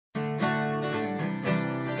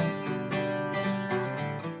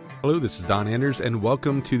Hello, this is Don Anders, and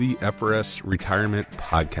welcome to the FRS Retirement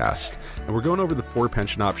Podcast. And we're going over the 4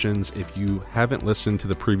 pension options. If you haven't listened to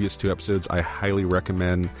the previous 2 episodes, I highly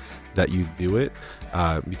recommend that you do it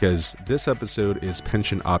because this episode is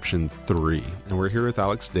pension option 3. And we're here with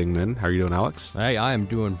Alex Dingman. How are you doing, Alex? Hey, I am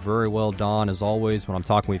doing very well, Don, as always, when I'm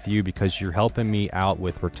talking with you, because you're helping me out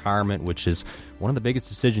with retirement, which is one of the biggest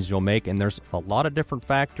decisions you'll make. And there's a lot of different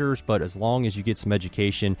factors, but as long as you get some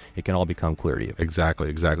education, it can all become clear to you.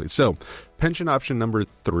 Exactly. So pension option number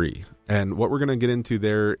 3. And what we're going to get into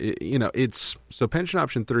there, so pension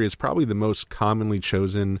option 3 is probably the most commonly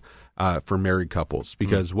chosen for married couples,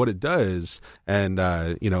 because what it does, and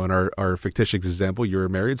in our fictitious example, you were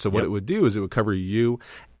married, so what it would do is it would cover you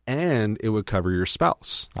and it would cover your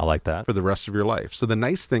spouse. I like that. For the rest of your life. So the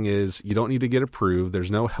nice thing is you don't need to get approved. There's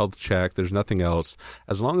no health check. There's nothing else.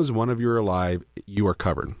 As long as one of you are alive, you are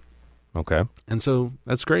covered. Okay. And so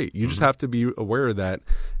that's great. You just have to be aware that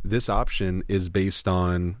this option is based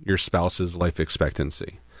on your spouse's life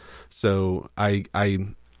expectancy. So I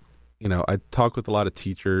talk with a lot of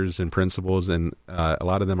teachers and principals, and a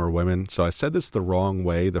lot of them are women. So I said this the wrong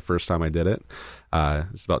way the first time I did it.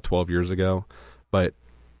 It's about 12 years ago. But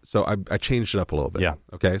so I changed it up a little bit. Yeah.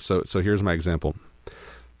 Okay. So here's my example.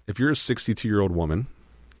 If you're a 62-year-old woman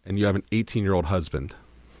and you have an 18-year-old husband,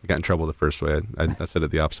 I got in trouble the first way. I said it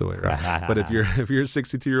the opposite way, right? But if you're a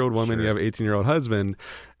 62-year-old woman, Sure. You have an 18-year-old husband,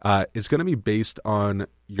 it's going to be based on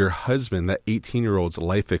your husband, that 18-year-old's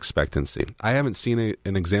life expectancy. I haven't seen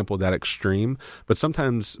an example that extreme, but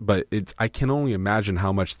I can only imagine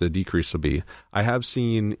how much the decrease will be. I have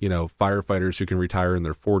seen, firefighters who can retire in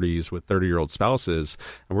their 40s with 30-year-old spouses,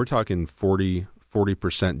 and we're talking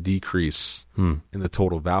 40% decrease in the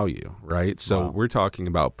total value, right? So We're talking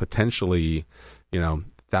about potentially,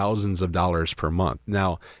 thousands of dollars per month.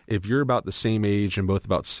 Now, if you're about the same age and both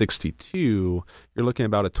about 62, you're looking at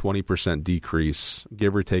about a 20% decrease,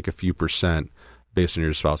 give or take a few percent, based on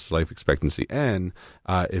your spouse's life expectancy. And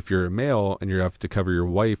if you're a male and you have to cover your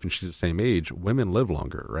wife and she's the same age, women live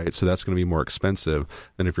longer, right? So that's going to be more expensive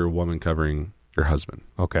than if you're a woman covering your husband.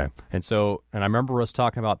 Okay. And I remember us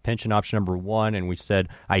talking about pension option number 1, and we said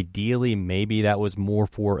ideally maybe that was more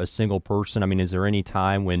for a single person. I mean, is there any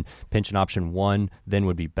time when pension option 1 then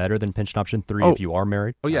would be better than pension option 3 if you are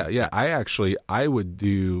married? Oh, yeah.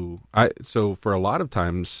 So for a lot of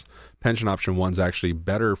times, pension option 1 is actually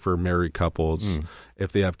better for married couples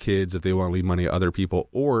if they have kids, if they want to leave money to other people,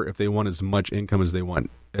 or if they want as much income as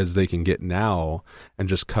they can get now and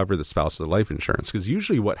just cover the spouse's life insurance. Because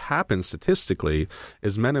usually what happens statistically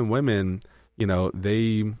is men and women,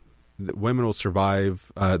 women will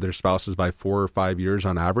survive their spouses by 4 or 5 years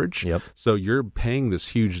on average. Yep. So you're paying this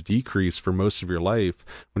huge decrease for most of your life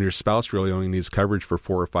when your spouse really only needs coverage for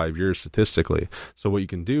 4 or 5 years statistically. So what you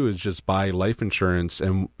can do is just buy life insurance,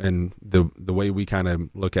 and the way we kind of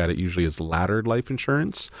look at it usually is laddered life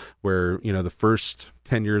insurance, where the first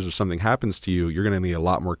 10 years if something happens to you, you're going to need a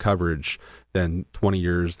lot more coverage than 20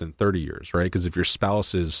 years, than 30 years, right? Because if your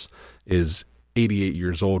spouse is 88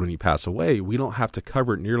 years old when you pass away, we don't have to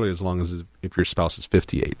cover it nearly as long as if your spouse is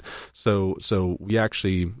 58. So we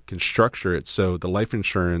actually can structure it so the life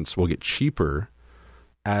insurance will get cheaper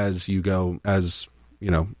as you go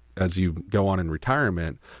on in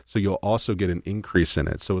retirement. So you'll also get an increase in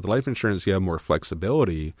it. So with life insurance, you have more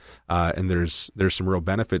flexibility, and there's some real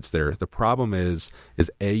benefits there. The problem is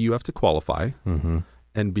A, you have to qualify,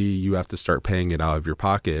 and B, you have to start paying it out of your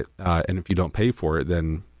pocket. And if you don't pay for it,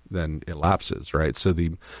 then it lapses, right? So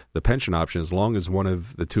the pension option, as long as one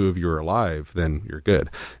of the two of you are alive, then you're good.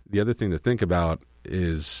 The other thing to think about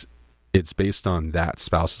is it's based on that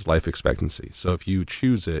spouse's life expectancy. So if you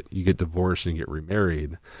choose it, you get divorced and you get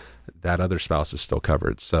remarried, that other spouse is still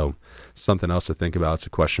covered. So something else to think about. It's a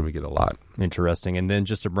question we get a lot. Interesting. And then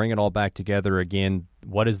just to bring it all back together again,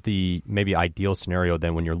 what is the maybe ideal scenario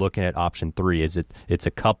then when you're looking at option 3? Is it's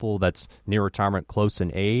a couple that's near retirement, close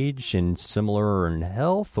in age and similar in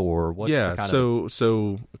health, or what's the kind of...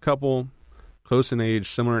 So a couple close in age,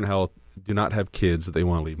 similar in health, do not have kids that they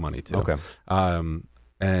want to leave money to. Okay.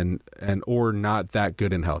 And or not that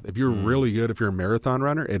good in health. If you're really good, if you're a marathon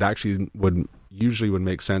runner, it actually would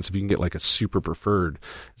make sense. If you can get like a super preferred,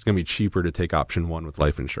 it's going to be cheaper to take option 1 with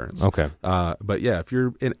life insurance. Okay. But yeah, if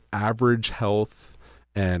you're in average health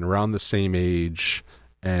and around the same age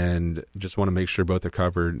and just want to make sure both are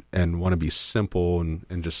covered and want to be simple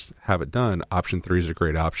and just have it done, option 3 is a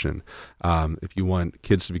great option. If you want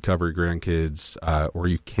kids to be covered, grandkids, or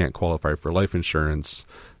you can't qualify for life insurance,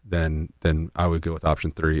 then I would go with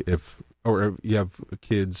option 3. If you have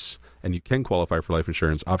kids and you can qualify for life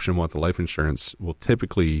insurance, option 1 with the life insurance will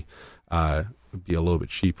typically be a little bit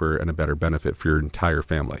cheaper and a better benefit for your entire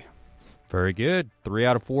family. Very good. 3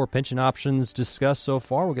 out of 4 pension options discussed so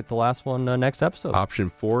far. We'll get the last one next episode. Option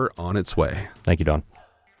 4 on its way. Thank you, Don.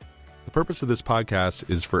 The purpose of this podcast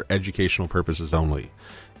is for educational purposes only.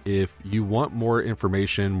 If you want more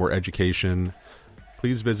information, more education,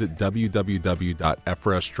 please visit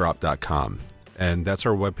www.frsdrop.com. And that's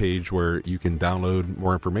our webpage where you can download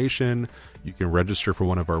more information. You can register for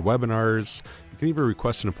one of our webinars. You can even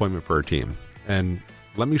request an appointment for our team. And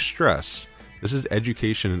let me stress, this is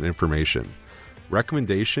education and information.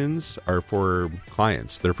 Recommendations are for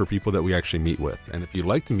clients. They're for people that we actually meet with. And if you'd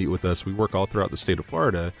like to meet with us, we work all throughout the state of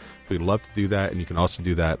Florida. We'd love to do that. And you can also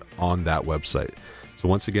do that on that website. So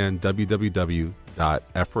once again,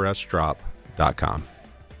 www.frsdrop.com.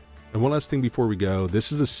 And one last thing before we go,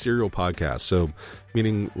 this is a serial podcast. So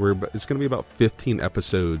meaning it's going to be about 15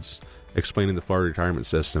 episodes explaining the Florida retirement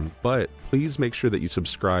system. But please make sure that you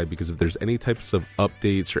subscribe, because if there's any types of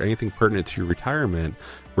updates or anything pertinent to your retirement,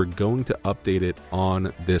 we're going to update it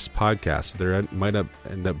on this podcast. There might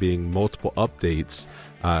end up being multiple updates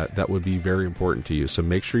that would be very important to you. So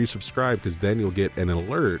make sure you subscribe, because then you'll get an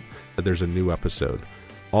alert that there's a new episode.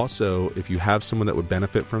 Also, if you have someone that would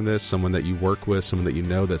benefit from this, someone that you work with, someone that you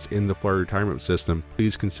know that's in the Florida retirement system,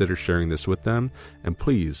 please consider sharing this with them. And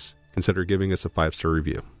please consider giving us a 5-star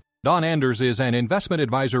review. Don Anders is an investment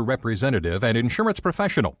advisor representative and insurance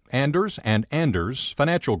professional. Anders and Anders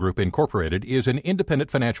Financial Group Incorporated is an independent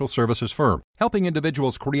financial services firm, helping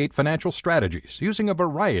individuals create financial strategies using a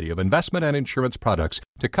variety of investment and insurance products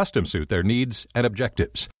to custom suit their needs and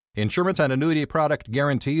objectives. Insurance and annuity product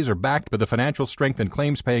guarantees are backed by the financial strength and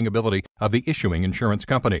claims-paying ability of the issuing insurance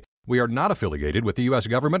company. We are not affiliated with the U.S.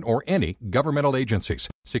 government or any governmental agencies.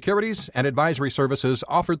 Securities and advisory services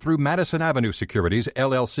offered through Madison Avenue Securities,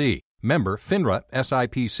 LLC, member FINRA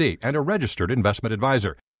SIPC, and a registered investment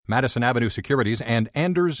advisor. Madison Avenue Securities and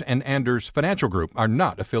Anders Financial Group are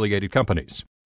not affiliated companies.